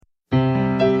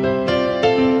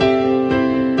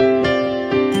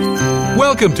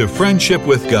Welcome to Friendship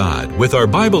with God with our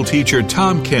Bible teacher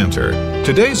Tom Cantor.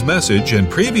 Today's message and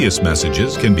previous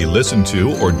messages can be listened to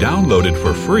or downloaded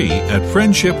for free at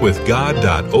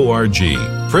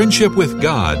friendshipwithgod.org.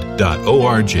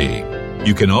 Friendshipwithgod.org.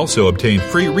 You can also obtain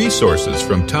free resources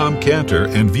from Tom Cantor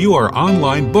and view our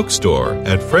online bookstore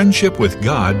at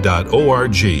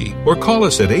friendshipwithgod.org or call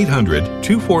us at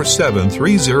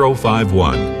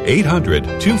 800-247-3051.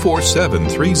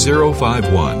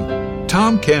 800-247-3051.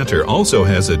 Tom Cantor also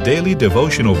has a daily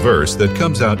devotional verse that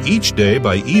comes out each day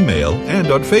by email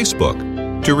and on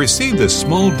Facebook. To receive this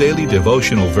small daily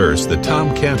devotional verse that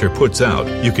Tom Cantor puts out,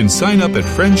 you can sign up at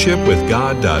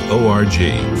friendshipwithgod.org,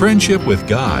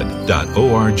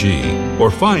 friendshipwithgod.org, or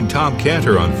find Tom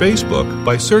Cantor on Facebook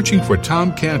by searching for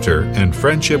Tom Cantor and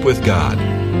Friendship with God.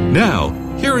 Now,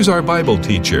 here is our Bible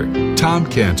teacher, Tom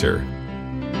Cantor.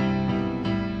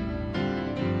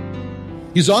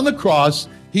 He's on the cross.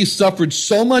 He suffered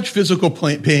so much physical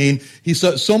pain. He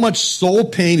suffered so much soul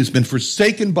pain. He's been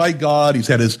forsaken by God. He's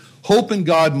had his hope in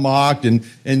God mocked. And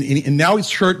now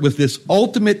he's hurt with this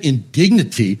ultimate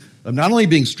indignity of not only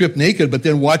being stripped naked, but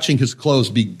then watching his clothes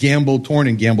be torn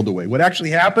and gambled away. What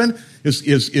actually happened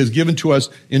is given to us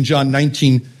in John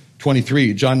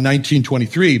 19:23. John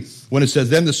 19:23, when it says,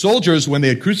 "Then the soldiers, when they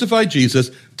had crucified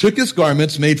Jesus, took his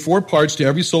garments, made 4 parts, to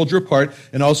every soldier a part,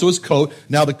 and also his coat.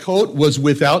 Now the coat was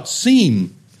without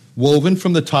seam, woven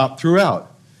from the top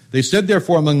throughout. They said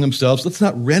therefore among themselves, let's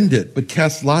not rend it, but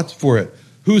cast lots for it,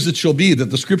 whose it shall be, that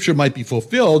the scripture might be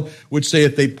fulfilled, which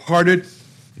saith, they parted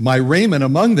my raiment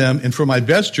among them, and for my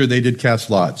vesture they did cast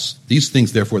lots. These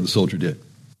things therefore the soldier did."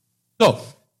 So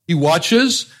he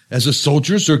watches as the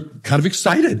soldiers are kind of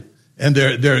excited, and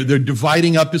they're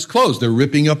dividing up his clothes. They're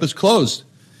ripping up his clothes.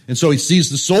 And so he sees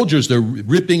the soldiers, they're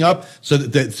ripping up so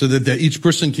that each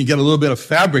person can get a little bit of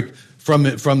fabric from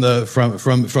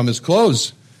his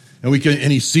clothes. And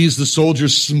he sees the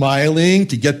soldiers smiling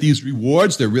to get these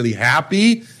rewards. They're really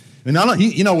happy. And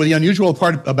the unusual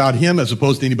part about him as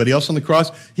opposed to anybody else on the cross,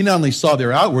 he not only saw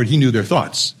their outward, he knew their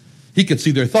thoughts. He could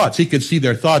see their thoughts. He could see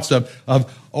their thoughts of I'm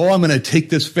going to take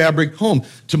this fabric home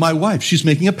to my wife. She's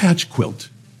making a patch quilt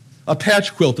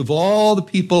of all the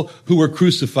people who were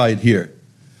crucified here.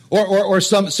 Or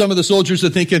some of the soldiers are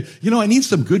thinking, I need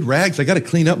some good rags. I got to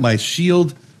clean up my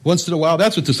shield once in a while.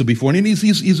 That's what this will be for. And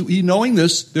he's knowing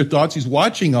this, their thoughts. He's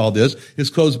watching all this. His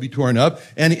clothes will be torn up,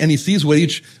 and he sees what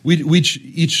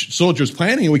each soldier is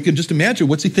planning. And we can just imagine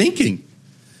what's he thinking.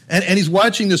 And he's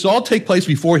watching this all take place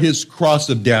before his cross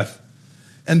of death.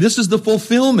 And this is the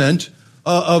fulfillment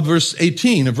of verse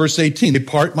 18. In verse 18, they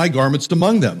part my garments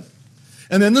among them.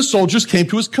 And then the soldiers came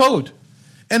to his coat.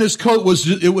 And his coat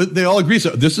they all agree,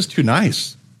 so this is too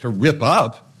nice to rip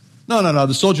up. No.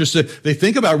 The soldiers say, they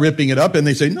think about ripping it up, and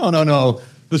they say, no.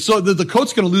 The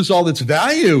coat's going to lose all its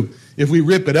value if we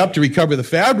rip it up to recover the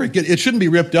fabric. It shouldn't be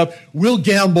ripped up. We'll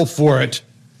gamble for it.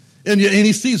 And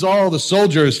he sees all the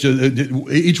soldiers,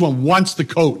 each one wants the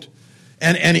coat.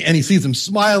 And he sees them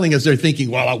smiling as they're thinking,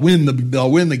 well, I'll win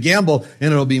the gamble,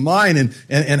 and it'll be mine,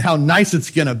 and how nice it's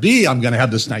going to be. I'm going to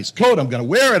have this nice coat. I'm going to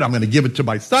wear it. I'm going to give it to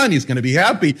my son. He's going to be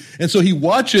happy. And so he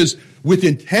watches with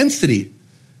intensity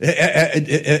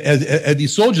at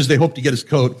these soldiers. They hope to get his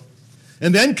coat.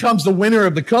 And then comes the winner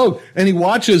of the coat, and he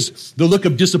watches the look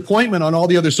of disappointment on all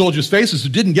the other soldiers' faces who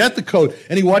didn't get the coat.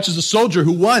 And he watches the soldier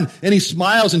who won, and he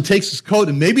smiles and takes his coat.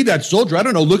 And maybe that soldier, I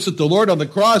don't know, looks at the Lord on the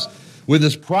cross with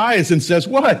his prize and says,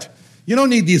 what? You don't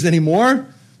need these anymore.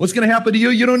 What's going to happen to you?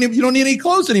 You don't need any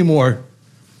clothes anymore.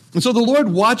 And so the Lord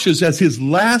watches as his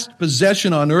last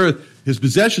possessions on earth,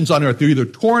 they're either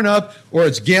torn up or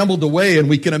it's gambled away. And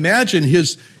we can imagine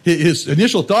his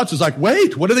initial thoughts is like,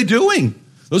 wait, what are they doing?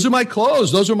 Those are my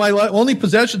clothes. Those are my only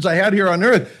possessions I had here on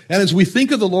earth. And as we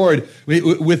think of the Lord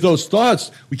with those thoughts,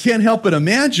 we can't help but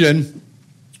imagine,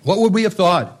 what would we have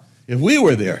thought if we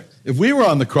were there? If we were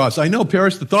on the cross? I know,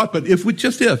 perish the thought, but if we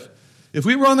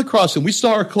were on the cross and we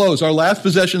saw our clothes, our last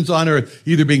possessions on earth,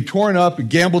 either being torn up or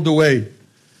gambled away,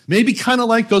 maybe kind of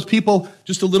like those people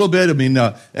just a little bit. I mean,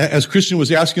 as Christian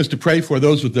was asking us to pray for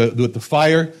those with the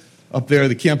fire up there,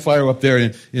 the campfire up there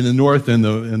in the north, and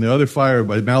the other fire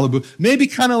by Malibu, maybe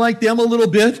kind of like them a little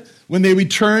bit when they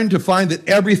return to find that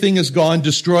everything is gone,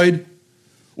 destroyed.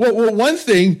 Well, one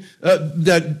thing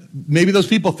that maybe those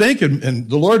people think, and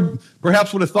the Lord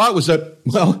perhaps would have thought, was that,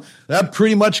 well, that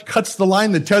pretty much cuts the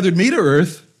line that tethered me to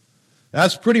earth.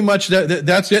 That's pretty much,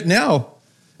 that's it now.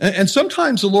 And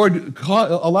sometimes the Lord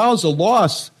allows a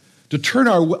loss to turn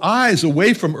our eyes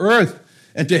away from earth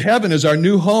and to heaven as our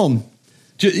new home.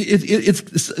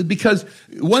 It's because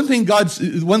one thing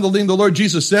the Lord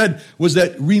Jesus said was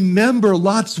that remember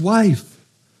Lot's wife.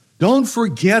 Don't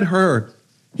forget her.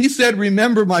 He said,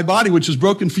 remember my body, which is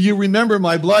broken for you. Remember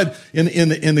my blood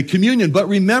in the communion. But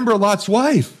remember Lot's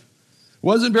wife. It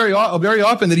wasn't very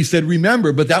often that he said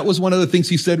remember, but that was one of the things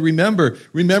he said, remember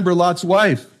Lot's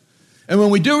wife. And when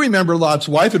we do remember Lot's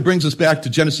wife, it brings us back to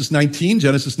Genesis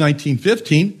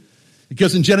 19:15.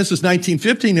 Because in Genesis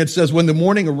 19:15, it says, when the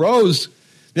morning arose,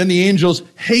 then the angels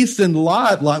hastened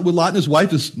Lot with Lot and his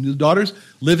wife, his daughters,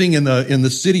 living in the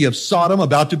city of Sodom,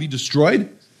 about to be destroyed.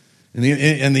 And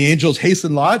the angels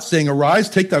hastened Lot, saying, arise,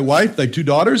 take thy wife, thy 2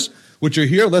 daughters, which are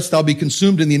here, lest thou be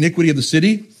consumed in the iniquity of the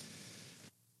city.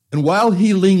 And while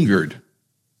he lingered,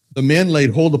 the men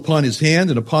laid hold upon his hand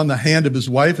and upon the hand of his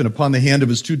wife and upon the hand of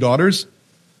his 2 daughters,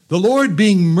 the Lord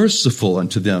being merciful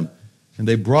unto them. And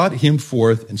they brought him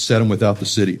forth and set him without the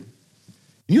city. Can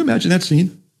you imagine that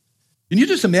scene? Can you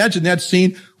just imagine that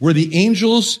scene where the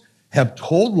angels have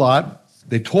told Lot,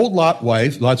 they told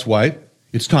Lot's wife,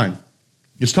 it's time.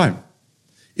 It's time.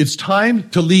 It's time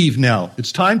to leave now.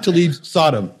 It's time to leave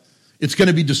Sodom. It's going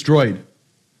to be destroyed.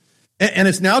 And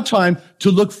it's now time to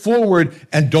look forward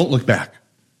and don't look back.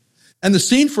 And the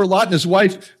scene for Lot and his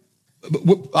wife,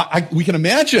 we can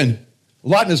imagine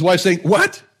Lot and his wife saying,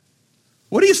 what?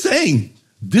 What are you saying?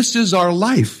 This is our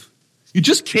life. You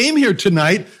just came here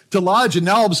tonight to lodge, and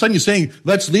now all of a sudden you're saying,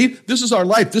 let's leave? This is our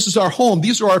life. This is our home.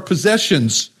 These are our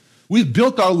possessions. We've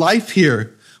built our life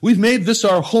here. We've made this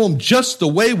our home just the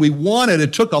way we wanted.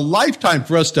 It took a lifetime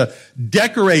for us to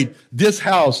decorate this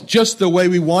house just the way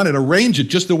we wanted, arrange it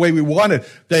just the way we wanted.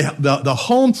 The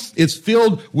home is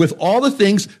filled with all the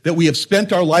things that we have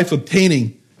spent our life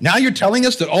obtaining. Now you're telling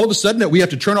us that all of a sudden that we have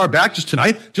to turn our back just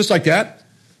tonight, just like that?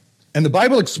 And the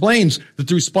Bible explains that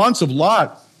the response of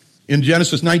Lot in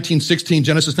Genesis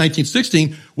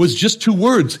 19:16 was just 2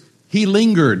 words. He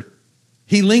lingered.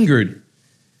 He lingered.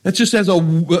 That just has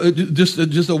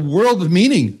just a world of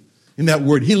meaning in that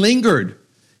word. He lingered.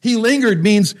 He lingered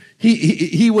means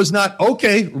he was not,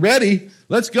 okay, ready,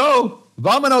 let's go,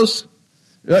 vamonos.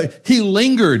 He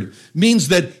lingered means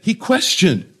that he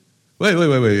questioned. Wait.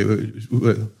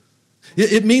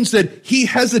 It means that he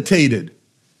hesitated.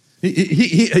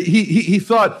 He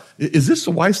thought, is this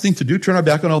the wise thing to do, turn our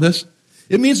back on all this?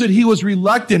 It means that he was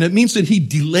reluctant. It means that he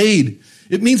delayed.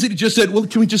 It means that he just said, well,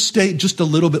 can we just stay just a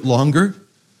little bit longer?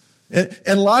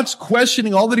 And Lot's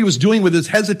questioning, all that he was doing with his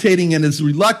hesitating and his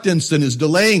reluctance and his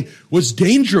delaying was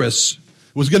dangerous.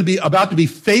 It was about to be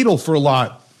fatal for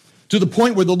Lot, to the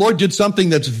point where the Lord did something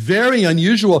that's very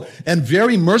unusual and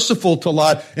very merciful to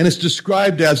Lot. And it's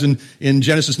described as in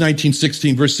Genesis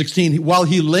 19:16, verse 16, while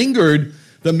he lingered,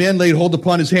 the men laid hold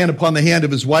upon his hand, upon the hand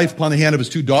of his wife, upon the hand of his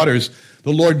 2 daughters,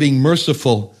 the Lord being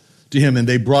merciful to him, and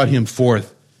they brought him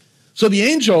forth. So the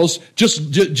angels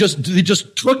just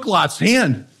took Lot's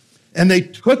hand. And they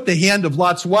took the hand of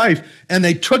Lot's wife, and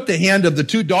they took the hand of the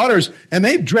 2 daughters, and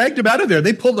they dragged him out of there.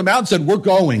 They pulled them out and said, we're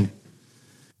going.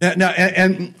 And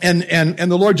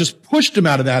the Lord just pushed him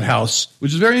out of that house,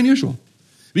 which is very unusual,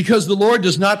 because the Lord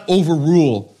does not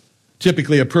overrule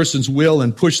typically a person's will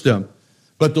and push them.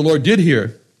 But the Lord did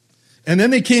here. And then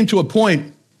they came to a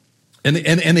point, and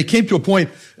they came to a point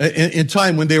in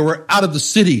time when they were out of the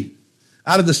city.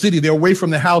 Out of the city, they were away from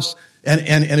the house. And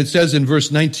it says in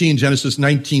verse 19, Genesis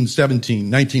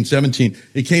 19:17,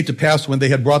 it came to pass when they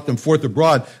had brought them forth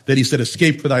abroad that he said,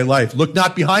 escape for thy life. Look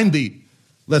not behind thee,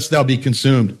 lest thou be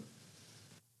consumed.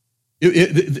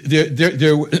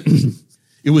 It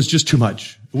was just too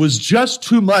much. It was just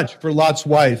too much for Lot's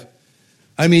wife.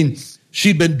 I mean,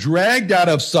 she'd been dragged out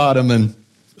of Sodom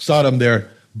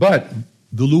there, but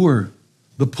the lure,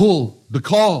 the pull, the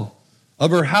call of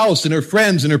her house and her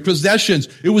friends and her possessions,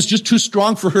 it was just too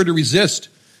strong for her to resist.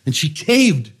 And she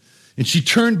caved and she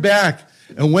turned back.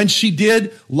 And when she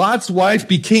did, Lot's wife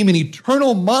became an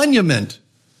eternal monument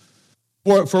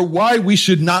for why we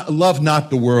should love not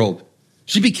the world.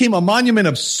 She became a monument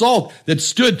of salt that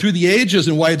stood through the ages,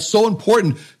 and why it's so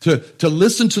important to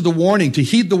listen to the warning, to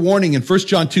heed the warning in 1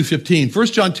 John 2:15.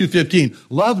 1 John 2:15,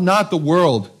 love not the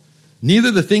world, neither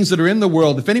the things that are in the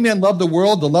world. If any man love the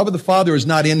world, the love of the Father is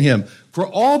not in him. For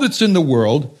all that's in the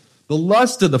world, the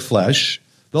lust of the flesh,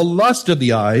 the lust of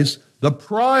the eyes, the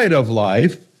pride of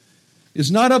life,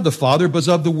 is not of the Father, but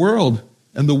of the world.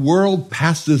 And the world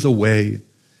passes away,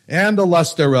 and the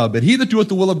lust thereof. But he that doeth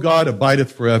the will of God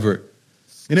abideth forever.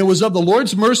 And it was of the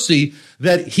Lord's mercy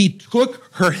that he took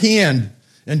her hand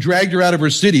and dragged her out of her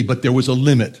city, but there was a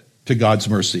limit to God's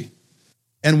mercy.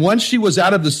 And once she was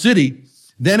out of the city,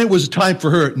 then it was time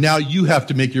for her. Now you have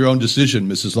to make your own decision,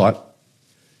 Mrs. Lot.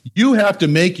 You have to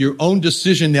make your own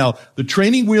decision now. The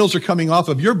training wheels are coming off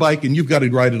of your bike, and you've got to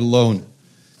ride it alone.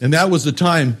 And that was the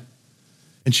time.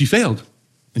 And she failed.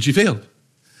 And she failed.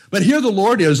 But here the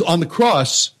Lord is on the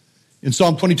cross, in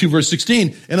Psalm 22, verse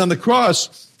 16. And on the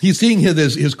cross, he's seeing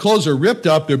his clothes are ripped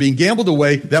up. They're being gambled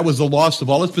away. That was the loss of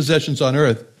all his possessions on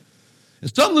earth.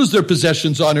 And some lose their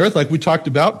possessions on earth, like we talked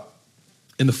about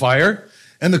in the fire.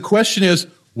 And the question is,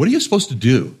 what are you supposed to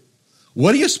do?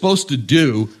 What are you supposed to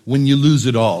do when you lose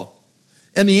it all?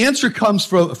 And the answer comes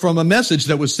from a message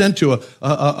that was sent to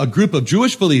a group of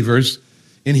Jewish believers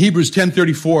in Hebrews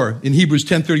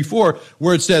 10:34,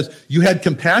 where it says, you had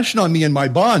compassion on me and my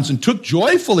bonds and took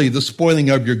joyfully the spoiling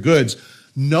of your goods,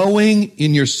 knowing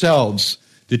in yourselves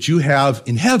that you have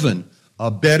in heaven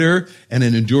a better and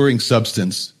an enduring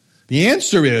substance. The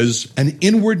answer is an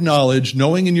inward knowledge,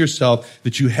 knowing in yourself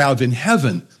that you have in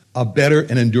heaven a better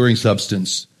and enduring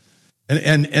substance.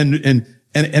 And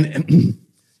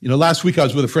last week I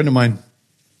was with a friend of mine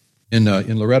in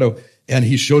Loretto, and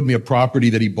he showed me a property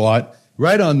that he bought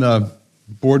right on the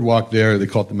boardwalk there. They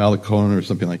call it the Malecon or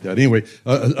something like that. Anyway,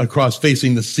 across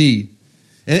facing the sea.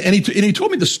 And he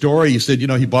told me the story. He said,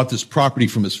 he bought this property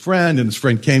from his friend, and his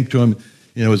friend came to him.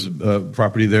 It was a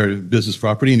property there, business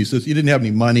property, and he says he didn't have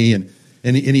any money, and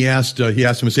he asked him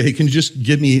to say, hey, can you just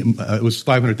give me? It was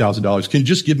 $500,000. Can you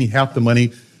just give me half the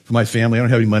money for my family? I don't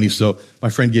have any money, so my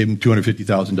friend gave him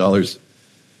 $250,000.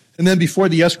 And then before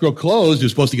the escrow closed, he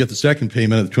was supposed to get the second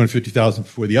payment of the $250,000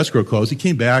 before the escrow closed. He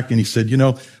came back and he said,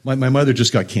 my mother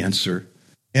just got cancer,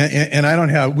 and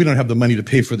we don't have the money to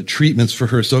pay for the treatments for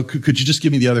her. So could you just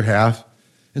give me the other half?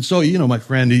 And so, my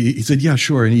friend, he said, yeah,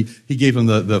 sure. And he gave him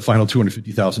the final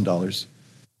 $250,000.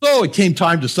 So it came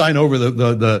time to sign over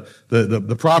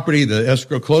the property, the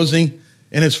escrow closing.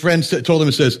 And his friend told him,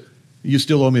 it says, you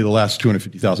still owe me the last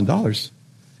 $250,000.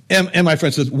 And my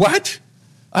friend says, what?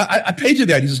 I paid you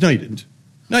that. He says, no, you didn't.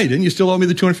 No, you didn't. You still owe me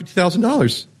the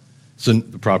 $250,000. So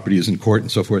the property is in court and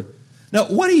so forth. Now,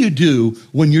 what do you do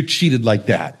when you're cheated like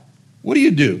that? What do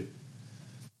you do?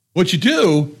 What you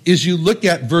do is you look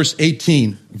at verse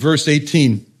 18. Verse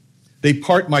 18, they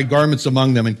part my garments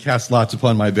among them and cast lots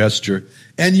upon my vesture.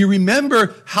 And you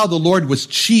remember how the Lord was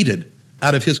cheated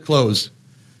out of his clothes.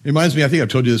 It reminds me, I think I've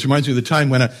told you this, reminds me of the time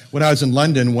when I was in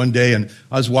London one day and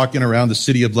I was walking around the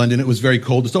city of London. It was very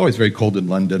cold. It's always very cold in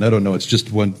London. I don't know. It's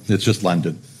just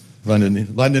London.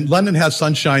 London has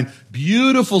sunshine,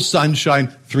 beautiful sunshine,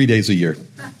 3 days a year.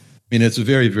 I mean, it's a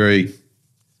very, very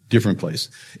different place.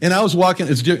 And I was walking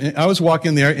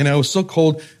there, and I was so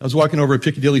cold. I was walking over at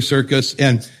Piccadilly Circus,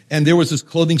 and there was this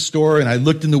clothing store, and I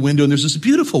looked in the window, and there's this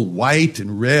beautiful white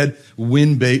and red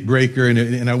windbreaker,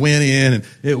 and I went in, and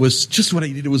it was just what I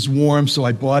needed. It was warm, so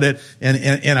I bought it, and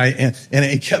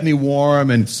it kept me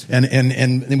warm, and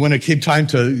when it came time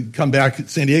to come back to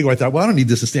San Diego, I thought, well, I don't need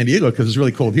this in San Diego because it's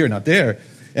really cold here, not there.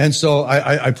 And so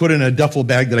I put in a duffel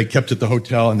bag that I kept at the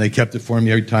hotel, and they kept it for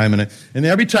me every time. And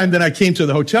every time that I came to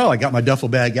the hotel, I got my duffel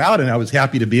bag out, and I was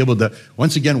happy to be able to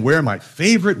once again wear my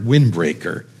favorite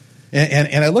windbreaker.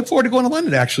 And I look forward to going to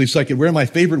London, actually, so I could wear my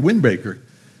favorite windbreaker.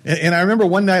 And I remember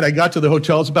one night I got to the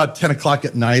hotel. It was about 10 o'clock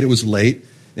at night. It was late.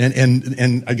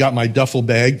 And I got my duffel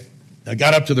bag. I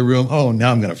got up to the room. Oh,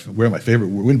 now I'm going to wear my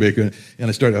favorite windbreaker. And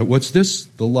I started, what's this?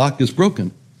 The lock is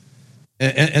broken.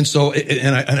 And so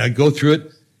I go through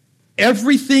it.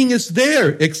 Everything is there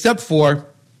except for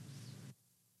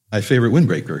my favorite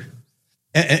windbreaker.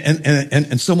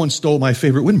 And someone stole my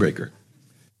favorite windbreaker.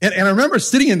 And I remember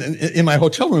sitting in my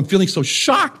hotel room feeling so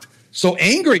shocked, so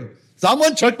angry.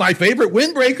 Someone took my favorite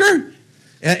windbreaker?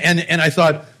 And I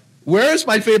thought, where is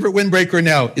my favorite windbreaker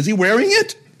now? Is he wearing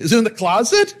it? Is it in the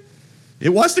closet? It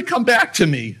wants to come back to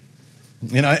me.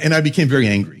 And I became very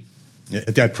angry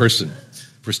at that person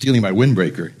for stealing my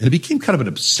windbreaker. And it became kind of an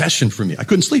obsession for me. I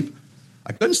couldn't sleep.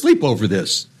 I couldn't sleep over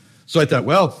this. So I thought,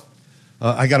 well,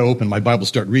 I got to open my Bible,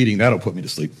 start reading. That'll put me to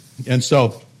sleep. And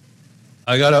so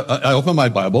I open my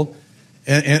Bible,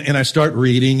 and I start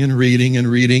reading and reading and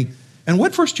reading. And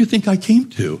what verse do you think I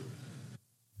came to?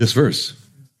 This verse.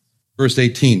 Verse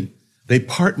 18. They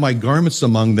part my garments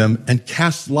among them and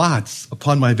cast lots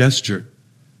upon my vesture.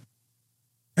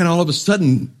 And all of a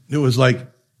sudden, it was like,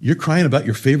 you're crying about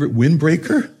your favorite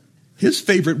windbreaker? His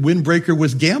favorite windbreaker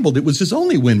was gambled. It was his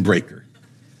only windbreaker.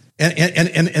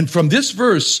 And from this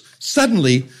verse,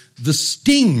 suddenly the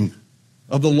sting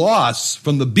of the loss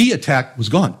from the bee attack was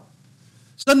gone.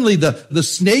 Suddenly the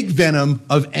snake venom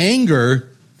of anger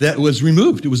that was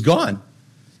removed, it was gone.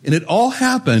 And it all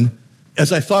happened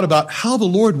as I thought about how the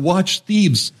Lord watched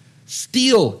thieves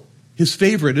steal his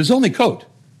favorite, his only coat.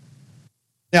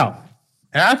 Now,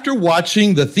 after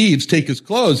watching the thieves take his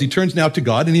clothes, he turns now to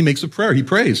God and he makes a prayer. He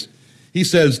prays. He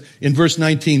says in verse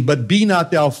 19, but be not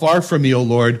thou far from me, O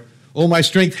Lord. O my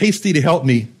strength, haste thee to help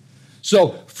me. So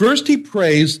first he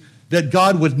prays that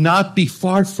God would not be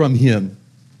far from him.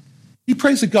 He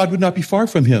prays that God would not be far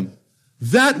from him.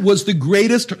 That was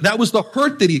the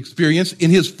hurt that he experienced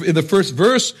in the first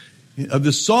verse of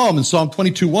this psalm, in Psalm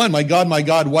 22:1. My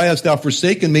God, why hast thou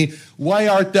forsaken me? Why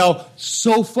art thou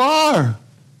so far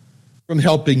from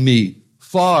helping me?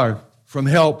 Far from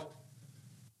help.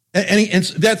 And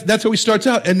that's how he starts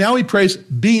out. And now he prays,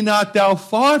 be not thou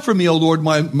far from me, O Lord,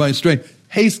 my strength.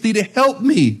 Haste thee to help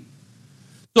me.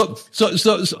 So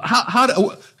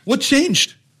what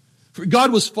changed?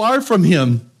 God was far from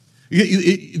him.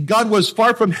 God was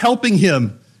far from helping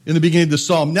him in the beginning of the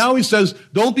psalm. Now he says,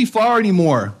 don't be far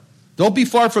anymore. Don't be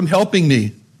far from helping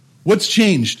me. What's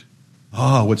changed?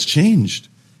 What's changed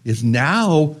is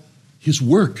now his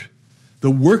work, the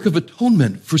work of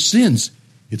atonement for sins.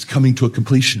 It's coming to a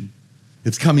completion.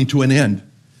 It's coming to an end.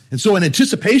 And so in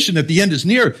anticipation that the end is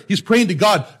near, he's praying to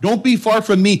God, don't be far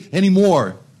from me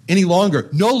anymore, any longer.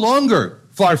 No longer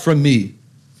far from me.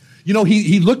 You know,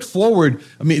 he looked forward.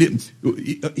 I mean,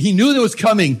 he knew that it was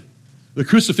coming, the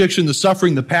crucifixion, the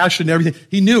suffering, the passion, everything.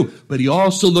 He knew, but he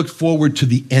also looked forward to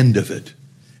the end of it.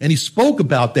 And he spoke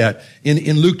about that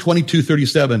in Luke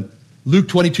 22:37. Luke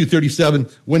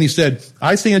 22:37, when he said,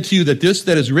 I say unto you that this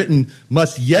that is written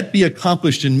must yet be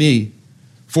accomplished in me,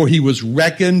 for he was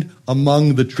reckoned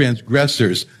among the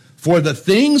transgressors. For the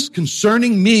things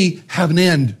concerning me have an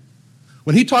end.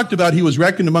 When he talked about he was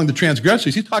reckoned among the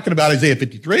transgressors, he's talking about Isaiah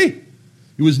 53.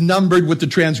 He was numbered with the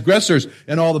transgressors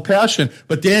and all the passion.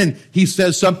 But then he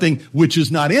says something which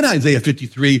is not in Isaiah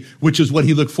 53, which is what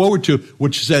he looked forward to,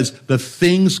 which says, the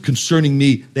things concerning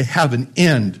me, they have an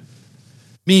end.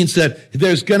 Means that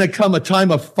there's going to come a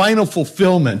time of final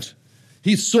fulfillment.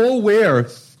 He's so aware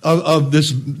of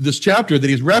this chapter that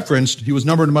he's referenced. He was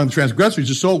numbered among the transgressors.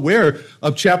 He's so aware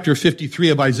of chapter 53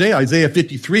 of Isaiah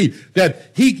 53, that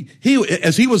he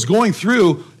as he was going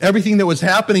through everything that was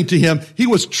happening to him, he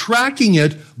was tracking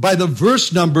it by the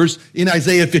verse numbers in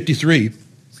Isaiah 53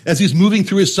 as he's moving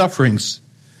through his sufferings.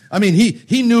 I mean,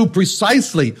 he knew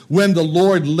precisely when the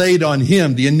Lord laid on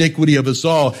him the iniquity of us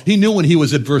all. He knew when he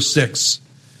was at verse 6.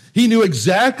 He knew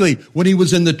exactly when he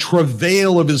was in the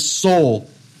travail of his soul.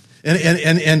 And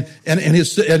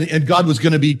God was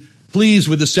going to be pleased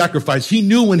with the sacrifice. He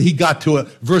knew when he got to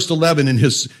verse 11 in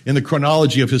the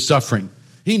chronology of his suffering.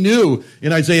 He knew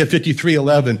in Isaiah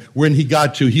 53:11 when he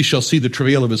got to, he shall see the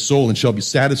travail of his soul and shall be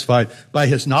satisfied. By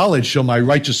his knowledge shall my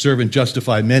righteous servant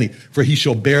justify many, for he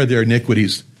shall bear their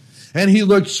iniquities. And he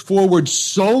looks forward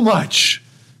so much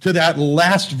to that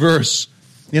last verse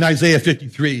in Isaiah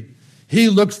 53. He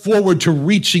looked forward to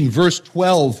reaching verse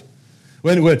 12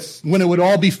 when it would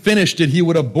all be finished and he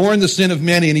would have borne the sin of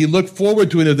many, and he looked forward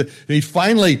to it. And he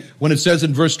finally, when it says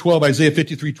in verse 12, Isaiah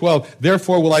 53:12,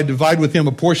 therefore will I divide with him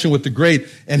a portion with the great,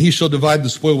 and he shall divide the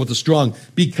spoil with the strong,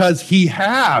 because he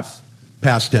hath,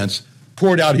 past tense,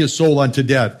 poured out his soul unto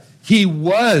death. He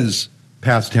was,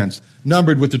 past tense,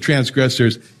 numbered with the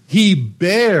transgressors. He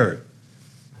bare,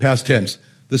 past tense,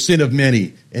 the sin of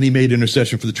many, and he made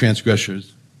intercession for the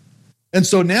transgressors. And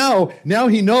so now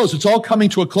he knows it's all coming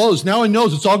to a close. Now he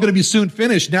knows it's all going to be soon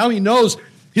finished. Now he knows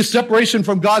his separation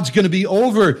from God's going to be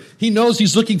over. He knows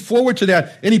he's looking forward to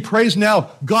that. And he prays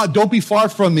now, God, don't be far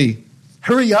from me.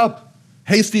 Hurry up.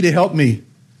 Haste thee to help me.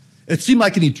 It seemed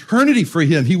like an eternity for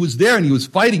him. He was there and he was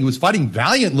fighting. He was fighting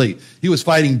valiantly. He was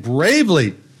fighting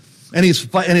bravely. And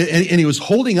he was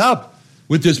holding up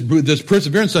with this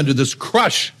perseverance under this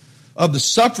crush of the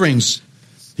sufferings.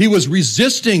 He was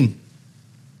resisting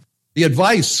the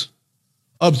advice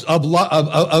of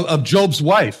Job's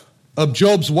wife,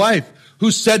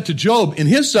 who said to Job in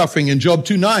his suffering in Job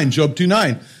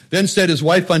 2:9, then said his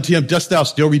wife unto him, dost thou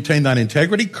still retain thine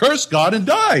integrity? Curse God and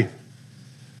die.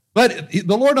 But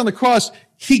the Lord on the cross,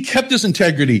 he kept his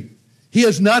integrity. He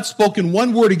has not spoken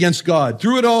one word against God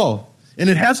through it all. And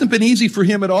it hasn't been easy for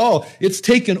him at all. It's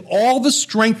taken all the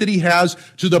strength that he has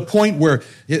to the point where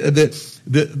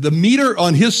the meter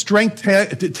on his strength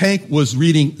tank was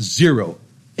reading 0,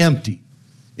 empty.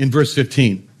 In verse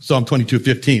 15, Psalm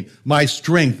 22:15, my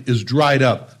strength is dried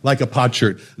up like a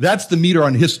potsherd. That's the meter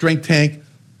on his strength tank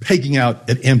pegging out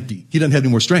at empty. He doesn't have any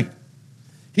more strength.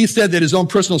 He said that his own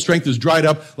personal strength is dried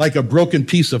up like a broken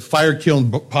piece of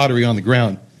fire-kiln pottery on the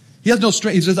ground. He has no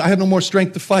strength. He says, I have no more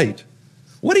strength to fight.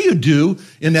 What do you do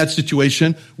in that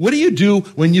situation? What do you do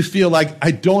when you feel like,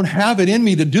 I don't have it in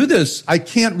me to do this? I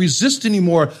can't resist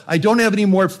anymore. I don't have any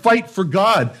more fight for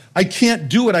God. I can't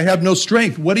do it. I have no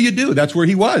strength. What do? That's where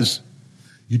he was.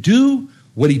 You do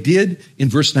what he did in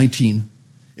verse 19.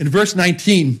 In verse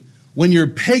 19, when you're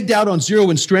pegged out on 0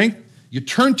 in strength, you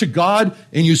turn to God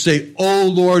and you say, oh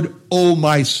Lord, oh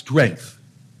my strength.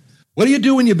 What do you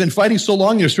do when you've been fighting so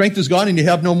long, your strength is gone and you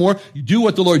have no more? You do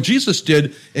what the Lord Jesus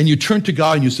did, and you turn to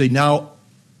God and you say, now,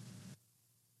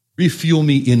 refuel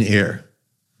me in air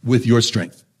with your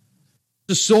strength.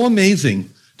 It's so amazing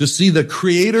to see the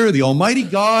Creator, the Almighty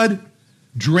God,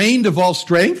 drained of all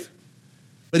strength,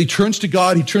 but he turns to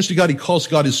God, he calls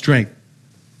God his strength.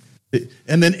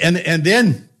 And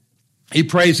then he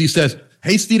prays, he says,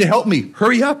 haste thee to help me,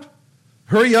 hurry up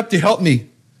to help me.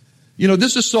 You know,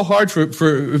 this is so hard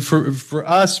for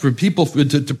us, for people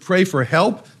to pray for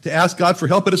help, to ask God for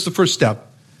help, but it's the first step.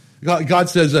 God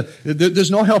says,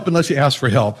 there's no help unless you ask for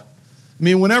help. I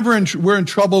mean, whenever we're in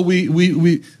trouble,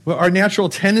 our natural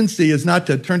tendency is not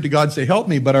to turn to God and say, help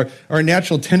me, but our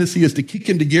natural tendency is to kick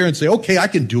into gear and say, okay, I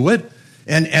can do it.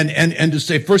 And to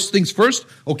say, first things first,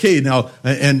 okay, now,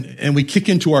 and we kick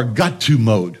into our got to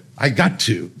mode. I got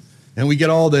to. And we get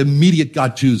all the immediate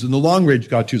got tos and the long range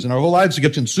got tos, and our whole lives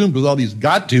get consumed with all these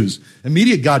got tos,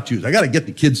 immediate got tos. I got to get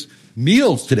the kids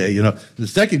meals today, you know. The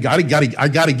second, I got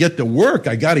to get to work.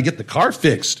 I got to get the car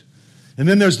fixed. And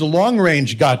then there's the long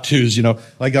range got tos, you know.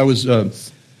 Like I was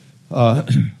with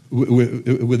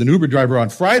an Uber driver on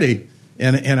Friday,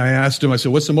 and I asked him, I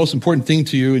said, what's the most important thing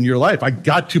to you in your life? I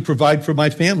got to provide for my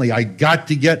family. I got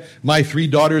to get my 3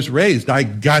 daughters raised. I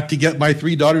got to get my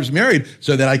 3 daughters married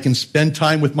so that I can spend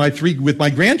time with my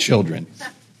grandchildren.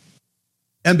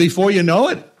 And before you know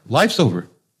it, life's over.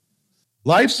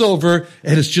 Life's over,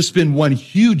 and it's just been one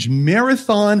huge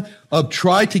marathon of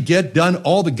try to get done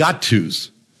all the got-tos.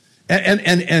 And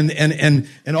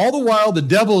all the while, the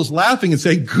devil is laughing and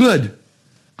saying, good,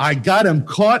 I got him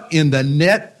caught in the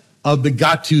net of the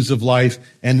got-tos of life,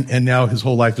 and now his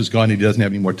whole life is gone, and he doesn't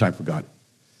have any more time for God.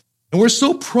 And we're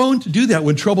so prone to do that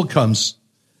when trouble comes.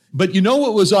 But you know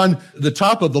what was on the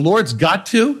top of the Lord's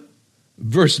got-to?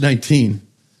 Verse 19.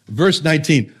 Verse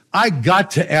 19. I got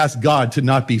to ask God to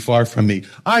not be far from me.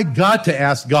 I got to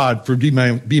ask God for be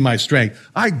my strength.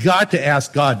 I got to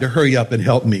ask God to hurry up and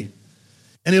help me.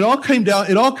 And it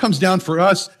all comes down for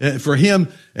us, for him,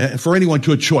 for anyone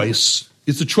to a choice.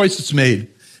 It's a choice that's made.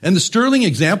 And the sterling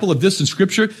example of this in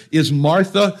Scripture is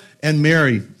Martha and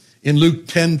Mary in Luke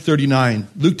 10:39.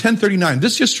 Luke 10:39,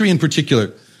 this history in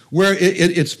particular, where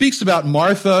it speaks about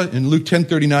Martha in Luke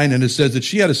 10:39, and it says that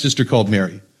she had a sister called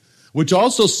Mary, which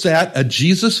also sat at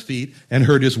Jesus' feet and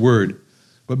heard his word.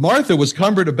 But Martha was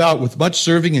cumbered about with much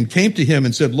serving and came to him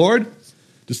and said, Lord,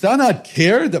 dost thou not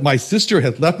care that my sister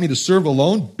hath left me to serve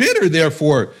alone? Bid her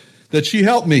therefore that she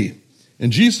help me.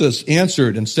 And Jesus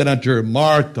answered and said unto her,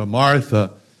 Martha,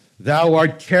 Martha, thou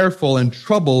art careful and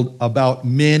troubled about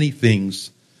many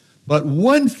things, but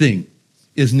one thing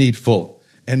is needful,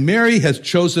 and Mary has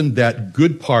chosen that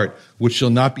good part which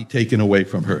shall not be taken away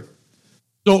from her.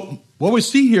 So what we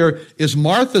see here is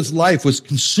Martha's life was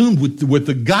consumed with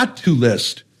the got-to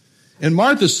list. And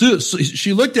Martha,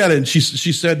 she looked at it and she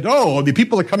said, oh, the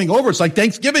people are coming over. It's like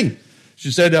Thanksgiving. She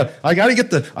said, I got to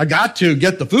get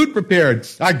the food prepared.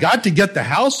 I got to get the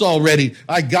house all ready.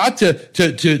 I got to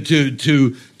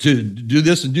do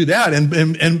this and do that. And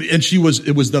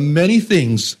it was the many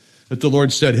things that the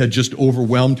Lord said had just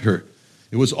overwhelmed her.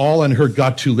 It was all on her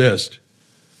got to list.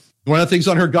 One of the things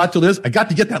on her got to list, I got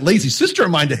to get that lazy sister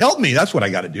of mine to help me. That's what I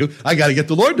got to do. I got to get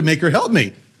the Lord to make her help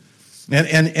me.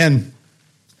 And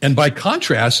by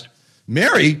contrast,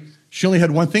 Mary, she only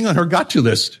had one thing on her got to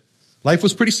list. Life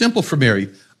was pretty simple for Mary.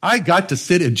 I got to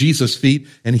sit at Jesus' feet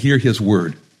and hear his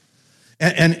word.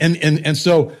 And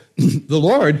so the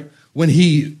Lord, when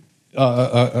he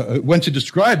went to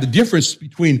describe the difference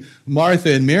between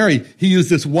Martha and Mary, he used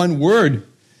this one word,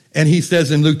 and he says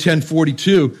in Luke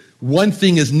 10:42, one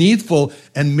thing is needful,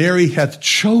 and Mary hath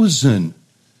chosen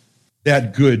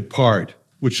that good part,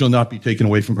 which shall not be taken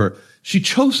away from her. She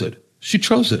chose it. She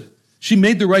chose it. She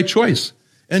made the right choice.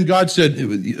 And God said,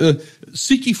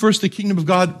 seek ye first the kingdom of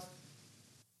God.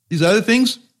 These other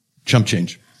things, chump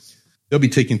change. They'll be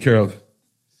taken care of.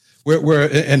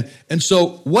 And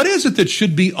so what is it that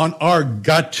should be on our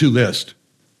got to list?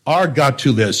 Our got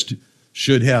to list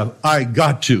should have, I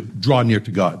got to draw near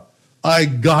to God. I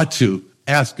got to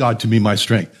ask God to be my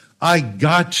strength. I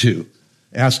got to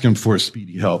ask him for a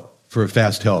speedy help, for a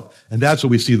fast help. And that's what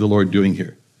we see the Lord doing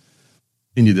here.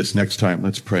 Continue this next time.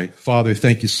 Let's pray. Father,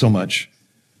 thank you so much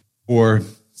for,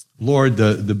 Lord,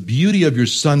 the beauty of your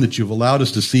Son that you've allowed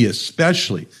us to see,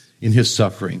 especially in his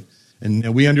suffering.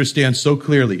 And we understand so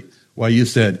clearly why you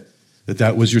said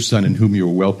that was your Son in whom you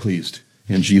were well pleased.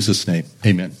 In Jesus' name,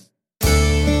 amen.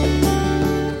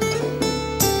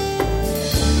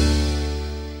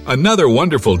 Another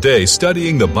wonderful day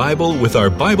studying the Bible with our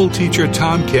Bible teacher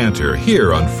Tom Cantor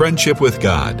here on Friendship with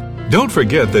God. Don't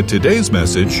forget that today's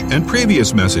message and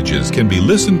previous messages can be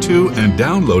listened to and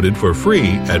downloaded for free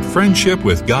at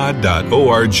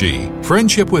friendshipwithgod.org.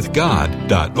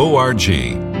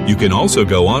 Friendshipwithgod.org. You can also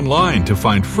go online to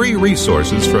find free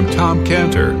resources from Tom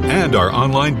Cantor and our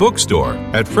online bookstore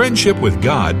at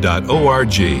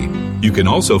friendshipwithgod.org. You can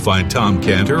also find Tom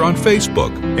Cantor on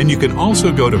Facebook, and you can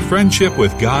also go to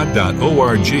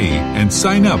friendshipwithgod.org and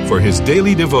sign up for his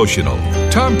daily devotional.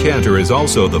 Tom Cantor is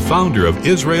also the founder of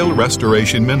Israel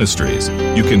Restoration Ministries.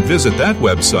 You can visit that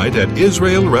website at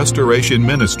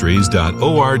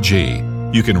israelrestorationministries.org.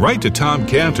 You can write to Tom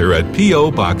Cantor at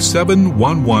P.O. Box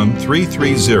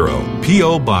 711330,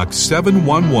 P.O. Box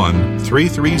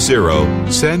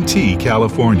 711330, Santee,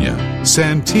 California,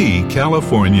 Santee,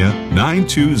 California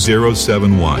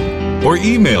 92071. Or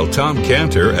email Tom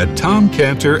Cantor at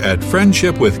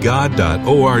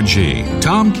tomcantor@friendshipwithgod.org,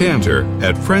 Tom Cantor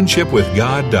at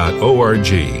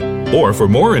friendshipwithgod.org. Or for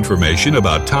more information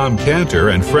about Tom Cantor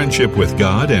and Friendship with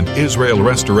God and Israel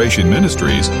Restoration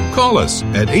Ministries, call us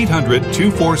at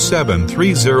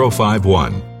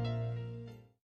 800-247-3051.